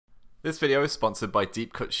This video is sponsored by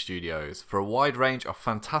Deep Cut Studios. For a wide range of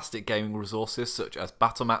fantastic gaming resources such as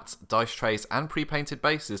battle mats, dice trays and pre-painted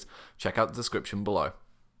bases, check out the description below.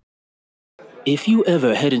 If you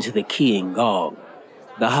ever head into the Qi and Gong,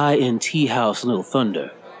 the high-end tea house in Little Thunder,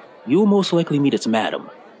 you'll most likely meet its madam,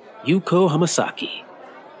 Youko Hamasaki.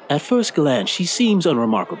 At first glance, she seems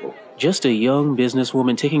unremarkable. Just a young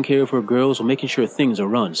businesswoman taking care of her girls while making sure things are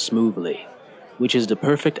run smoothly. Which is the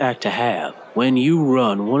perfect act to have when you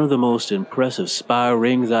run one of the most impressive spy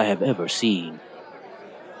rings I have ever seen.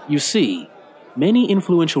 You see, many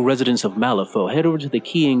influential residents of Malifaux head over to the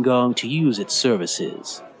Qi and Gong to use its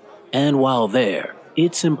services. And while there,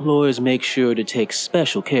 its employees make sure to take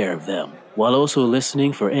special care of them, while also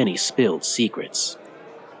listening for any spilled secrets.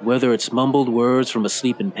 Whether it's mumbled words from a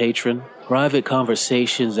sleeping patron, private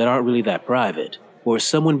conversations that aren't really that private, or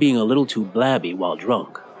someone being a little too blabby while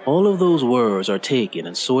drunk, all of those words are taken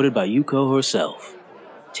and sorted by Youko herself,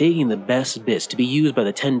 taking the best bits to be used by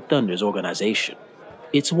the Ten Thunders organization.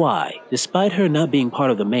 It's why, despite her not being part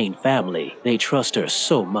of the main family, they trust her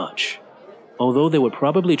so much. Although they would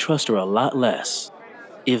probably trust her a lot less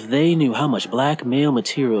if they knew how much blackmail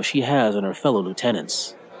material she has on her fellow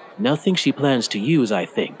lieutenants. Nothing she plans to use, I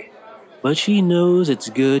think, but she knows it's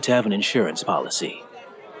good to have an insurance policy.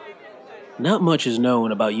 Not much is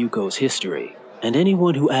known about Yuko's history, and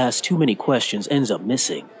anyone who asks too many questions ends up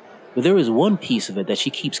missing. But there is one piece of it that she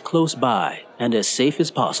keeps close by and as safe as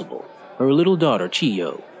possible: her little daughter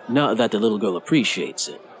Chiyo. Not that the little girl appreciates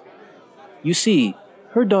it. You see,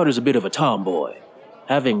 her daughter's a bit of a tomboy,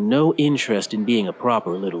 having no interest in being a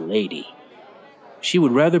proper little lady. She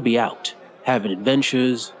would rather be out, having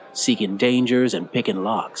adventures, seeking dangers, and picking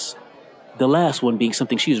locks. The last one being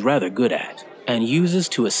something she's rather good at, and uses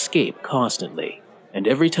to escape constantly. And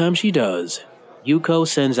every time she does, Youko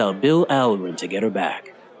sends out Bill Algren to get her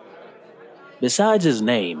back. Besides his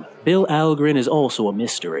name, Bill Algren is also a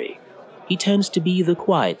mystery. He tends to be the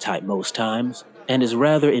quiet type most times, and his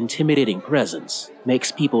rather intimidating presence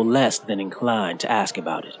makes people less than inclined to ask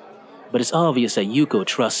about it. But it's obvious that Youko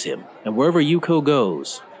trusts him, and wherever Youko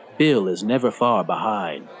goes, Bill is never far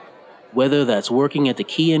behind. Whether that's working at the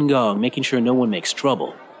Qi and Gong making sure no one makes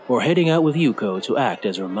trouble, or heading out with Youko to act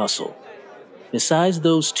as her muscle. Besides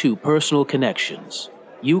those two personal connections,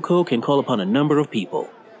 Youko can call upon a number of people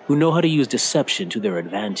who know how to use deception to their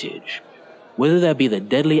advantage. Whether that be the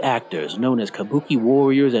deadly actors known as kabuki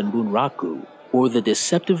warriors and bunraku, or the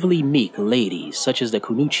deceptively meek ladies such as the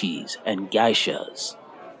kunuchis and geishas.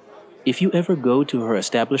 If you ever go to her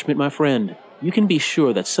establishment, my friend, you can be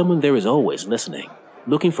sure that someone there is always listening,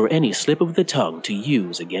 looking for any slip of the tongue to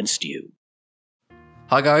use against you.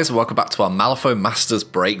 Hi guys, welcome back to our Malifaux Masters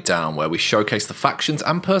Breakdown, where we showcase the factions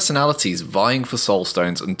and personalities vying for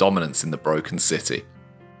soulstones and dominance in the Broken City.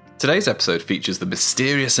 Today's episode features the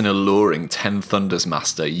mysterious and alluring Ten Thunders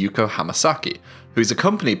Master Youko Hamasaki, who is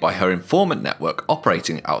accompanied by her informant network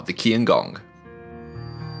operating out of the Qi and Gong.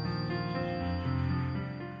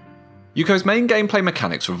 Yuko's main gameplay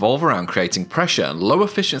mechanics revolve around creating pressure and low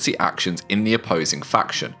efficiency actions in the opposing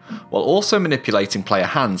faction, while also manipulating player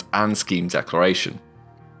hands and scheme declaration.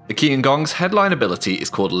 The Qi and Gong's headline ability is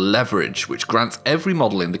called Leverage, which grants every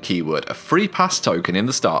model in the keyword a free pass token in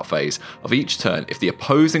the start phase of each turn if the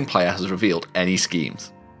opposing player has revealed any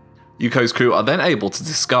schemes. Yuko's crew are then able to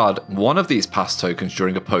discard one of these pass tokens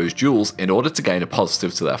during opposed duels in order to gain a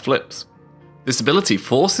positive to their flips. This ability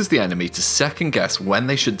forces the enemy to second guess when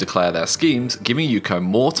they should declare their schemes, giving Youko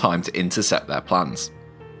more time to intercept their plans.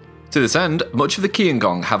 To this end, much of the Qi and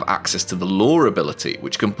Gong have access to the Lure ability,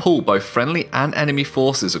 which can pull both friendly and enemy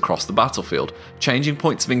forces across the battlefield, changing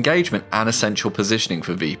points of engagement and essential positioning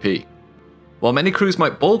for VP. While many crews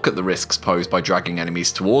might balk at the risks posed by dragging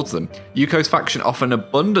enemies towards them, Yuko's faction offer an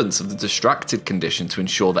abundance of the distracted condition to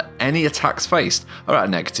ensure that any attacks faced are at a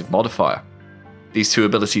negative modifier. These two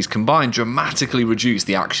abilities combined dramatically reduce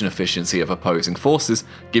the action efficiency of opposing forces,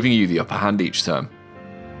 giving you the upper hand each turn.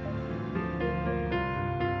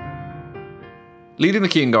 Leading the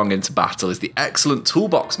Qi and Gong into battle is the excellent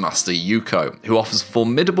Toolbox Master Youko, who offers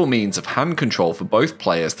formidable means of hand control for both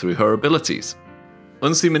players through her abilities.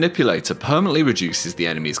 Unseen Manipulator permanently reduces the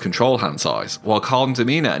enemy's control hand size, while Calm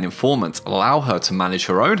Demeanor and Informant allow her to manage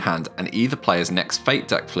her own hand and either player's next Fate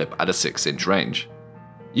deck flip at a 6-inch range.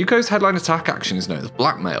 Yuko's headline attack action is known as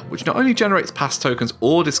Blackmail, which not only generates pass tokens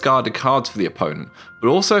or discarded cards for the opponent, but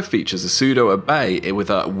also features a pseudo obey with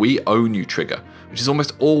a We Own You trigger, which is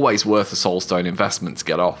almost always worth a soulstone investment to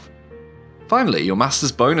get off. Finally, your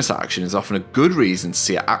master's bonus action is often a good reason to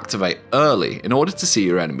see it activate early in order to see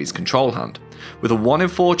your enemy's control hand, with a 1 in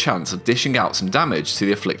 4 chance of dishing out some damage to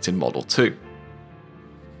the afflicted model too.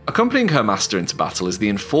 Accompanying her master into battle is the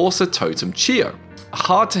Enforcer totem Qi, a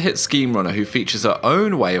hard-to-hit scheme runner who features her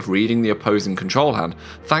own way of reading the opposing control hand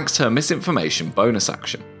thanks to her misinformation bonus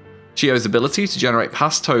action. Qio's ability to generate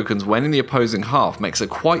pass tokens when in the opposing half makes her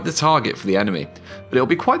quite the target for the enemy, but it'll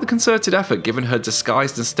be quite the concerted effort given her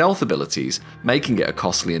disguised and stealth abilities, making it a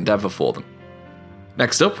costly endeavour for them.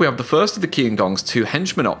 Next up, we have the first of the Qi and Gong's two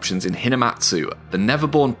henchman options in Hinamatsu, the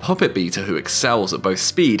never-born puppet beater who excels at both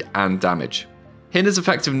speed and damage. Hina's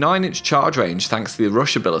effective 9-inch charge range thanks to the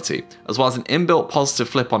rush ability, as well as an inbuilt positive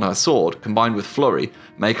flip on her sword, combined with flurry,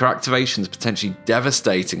 make her activations potentially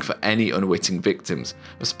devastating for any unwitting victims,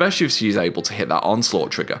 especially if she is able to hit that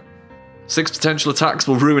onslaught trigger. 6 potential attacks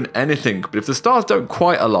will ruin anything, but if the stars don't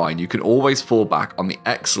quite align, you can always fall back on the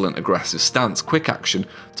excellent aggressive stance quick action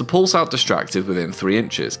to pulse out distracted within 3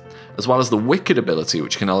 inches, as well as the wicked ability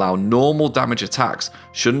which can allow normal damage attacks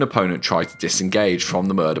should an opponent try to disengage from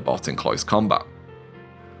the murder bot in close combat.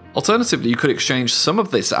 Alternatively, you could exchange some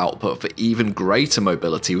of this output for even greater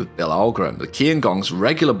mobility with Bill Algren, the Qi and Gong's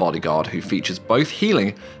regular bodyguard who features both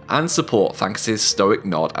healing and support thanks to his stoic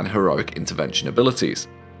nod and heroic intervention abilities.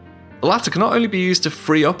 The latter can not only be used to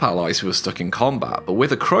free up allies who are stuck in combat, but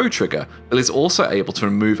with a crow trigger, Bill is also able to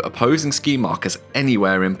remove opposing scheme markers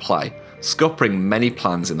anywhere in play, scuppering many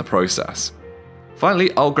plans in the process. Finally,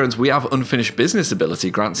 Algren's We Have Unfinished Business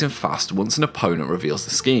ability grants him fast once an opponent reveals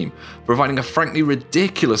the scheme, providing a frankly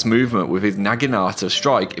ridiculous movement with his Naginata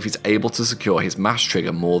strike if he's able to secure his mash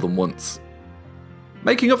trigger more than once.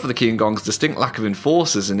 Making up for the Qi and Gong's distinct lack of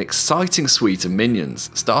enforcers is an exciting suite of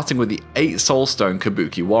minions, starting with the 8 Soulstone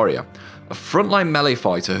Kabuki Warrior, a frontline melee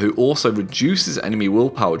fighter who also reduces enemy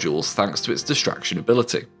willpower jewels thanks to its distraction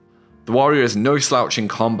ability. The warrior is no slouch in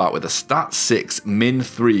combat with a stat 6 min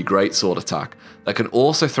 3 greatsword attack that can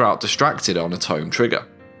also throw out distracted on a tome trigger.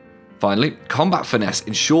 Finally, combat finesse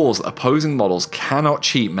ensures that opposing models cannot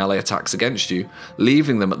cheat melee attacks against you,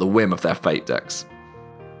 leaving them at the whim of their fate decks.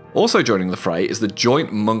 Also joining the fray is the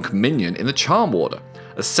joint monk minion in the Charm Warder,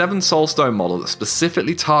 a 7 Soulstone model that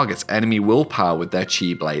specifically targets enemy willpower with their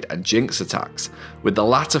Chi Blade and Jinx attacks, with the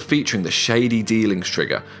latter featuring the Shady Dealings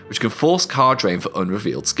trigger, which can force card drain for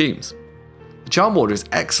unrevealed schemes. The Charm Warder is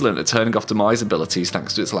excellent at turning off Demise abilities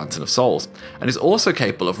thanks to its Lantern of Souls, and is also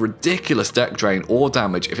capable of ridiculous deck drain or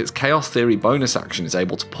damage if its Chaos Theory bonus action is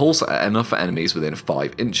able to pulse at enough enemies within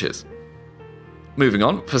 5 inches. Moving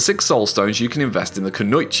on, for 6 Soulstones you can invest in the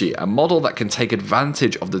Kunoichi, a model that can take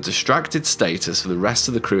advantage of the distracted status for the rest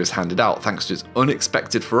of the crew is handed out thanks to its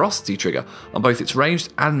unexpected ferocity trigger on both its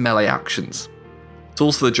ranged and melee actions.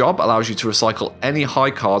 Tools for the Job allows you to recycle any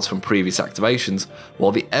high cards from previous activations,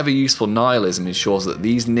 while the ever useful Nihilism ensures that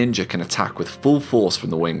these ninja can attack with full force from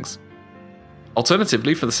the wings.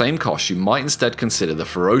 Alternatively, for the same cost you might instead consider the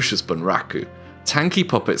Ferocious Bunraku, tanky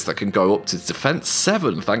puppets that can go up to defense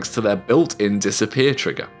 7 thanks to their built-in disappear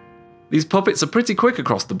trigger. These puppets are pretty quick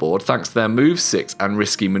across the board thanks to their move 6 and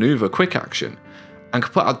risky maneuver quick action, and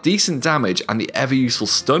can put out decent damage and the ever useful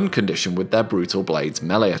stun condition with their Brutal Blades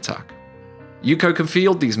melee attack. Youko can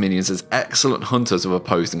field these minions as excellent hunters of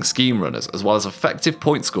opposing scheme runners, as well as effective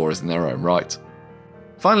point scorers in their own right.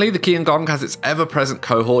 Finally, the Qi and Gong has its ever-present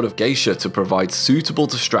cohort of geisha to provide suitable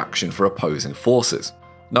distraction for opposing forces.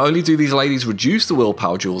 Not only do these ladies reduce the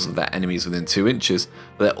willpower jewels of their enemies within 2 inches,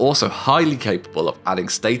 but they're also highly capable of adding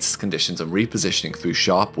status conditions and repositioning through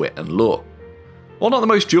sharp wit and lure. While not the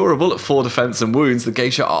most durable at 4 defense and wounds, the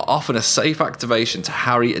geisha are often a safe activation to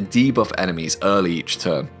harry and debuff enemies early each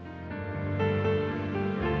turn.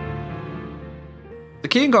 The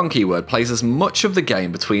Qi and Gong keyword plays as much of the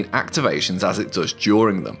game between activations as it does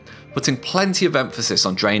during them, putting plenty of emphasis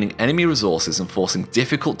on draining enemy resources and forcing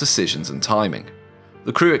difficult decisions and timing.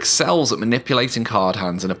 The crew excels at manipulating card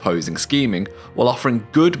hands and opposing scheming, while offering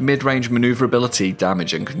good mid-range maneuverability,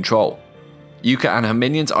 damage and control. Yuka and her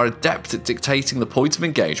minions are adept at dictating the point of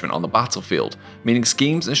engagement on the battlefield, meaning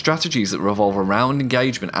schemes and strategies that revolve around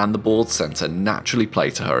engagement and the board centre naturally play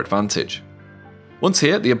to her advantage. Once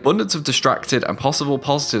here, the abundance of distracted and possible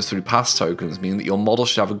positives through pass tokens mean that your model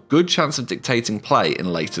should have a good chance of dictating play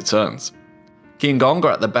in later turns. Qi and Gong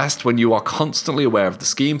are at their best when you are constantly aware of the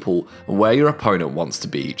scheme pool and where your opponent wants to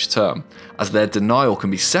be each turn, as their denial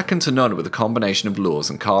can be second to none with a combination of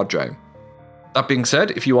lures and card drain. That being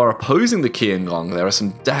said, if you are opposing the Qi and Gong, there are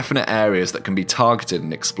some definite areas that can be targeted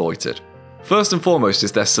and exploited. First and foremost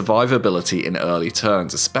is their survivability in early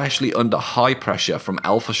turns, especially under high pressure from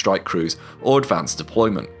Alpha Strike crews or advanced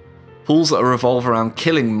deployment. Pools that revolve around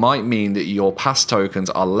killing might mean that your pass tokens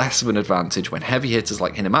are less of an advantage when heavy hitters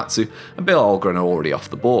like Hinamatsu and Bill Algren are already off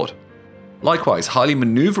the board. Likewise, highly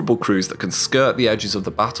manoeuvrable crews that can skirt the edges of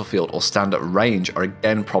the battlefield or stand at range are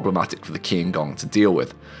again problematic for the Qi and Gong to deal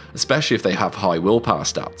with, especially if they have high willpower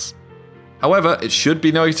stats. However, it should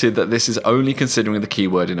be noted that this is only considering the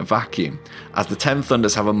keyword in a vacuum, as the 10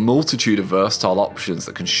 Thunders have a multitude of versatile options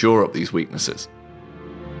that can shore up these weaknesses.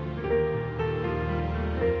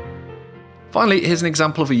 Finally, here's an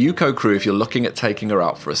example of a Youko crew if you're looking at taking her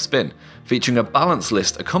out for a spin, featuring a balance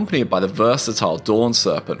list accompanied by the versatile Dawn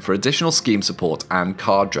Serpent for additional scheme support and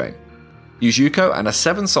card drain. Use Youko and her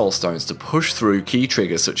 7 Soul Stones to push through key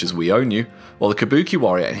triggers such as We Own You, while the Kabuki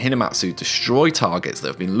Warrior and Hinamatsu destroy targets that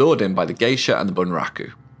have been lured in by the Geisha and the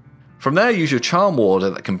Bunraku. From there, use your Charm Warder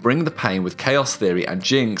that can bring the pain with Chaos Theory and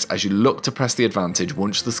Jinx as you look to press the advantage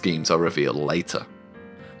once the schemes are revealed later.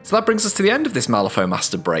 So that brings us to the end of this Malifaux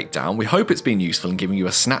Master breakdown. We hope it's been useful in giving you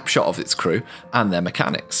a snapshot of its crew and their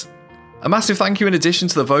mechanics. A massive thank you in addition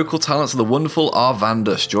to the vocal talents of the wonderful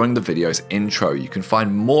Arvandus during the video's intro. You can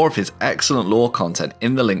find more of his excellent lore content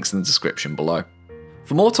in the links in the description below.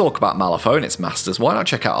 For more talk about Malifaux and its masters, why not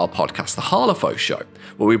check out our podcast, The Malifaux Show,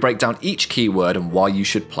 where we break down each keyword and why you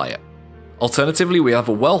should play it. Alternatively, we have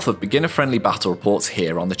a wealth of beginner-friendly battle reports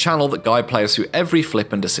here on the channel that guide players through every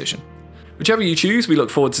flip and decision. Whichever you choose, we look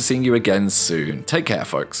forward to seeing you again soon. Take care,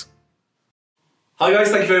 folks. Hi guys,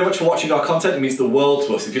 thank you very much for watching our content. It means the world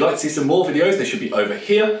to us. If you'd like to see some more videos, they should be over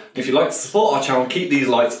here. And if you'd like to support our channel, keep these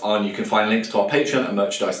lights on. You can find links to our Patreon and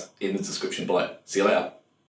merchandise in the description below. See you later.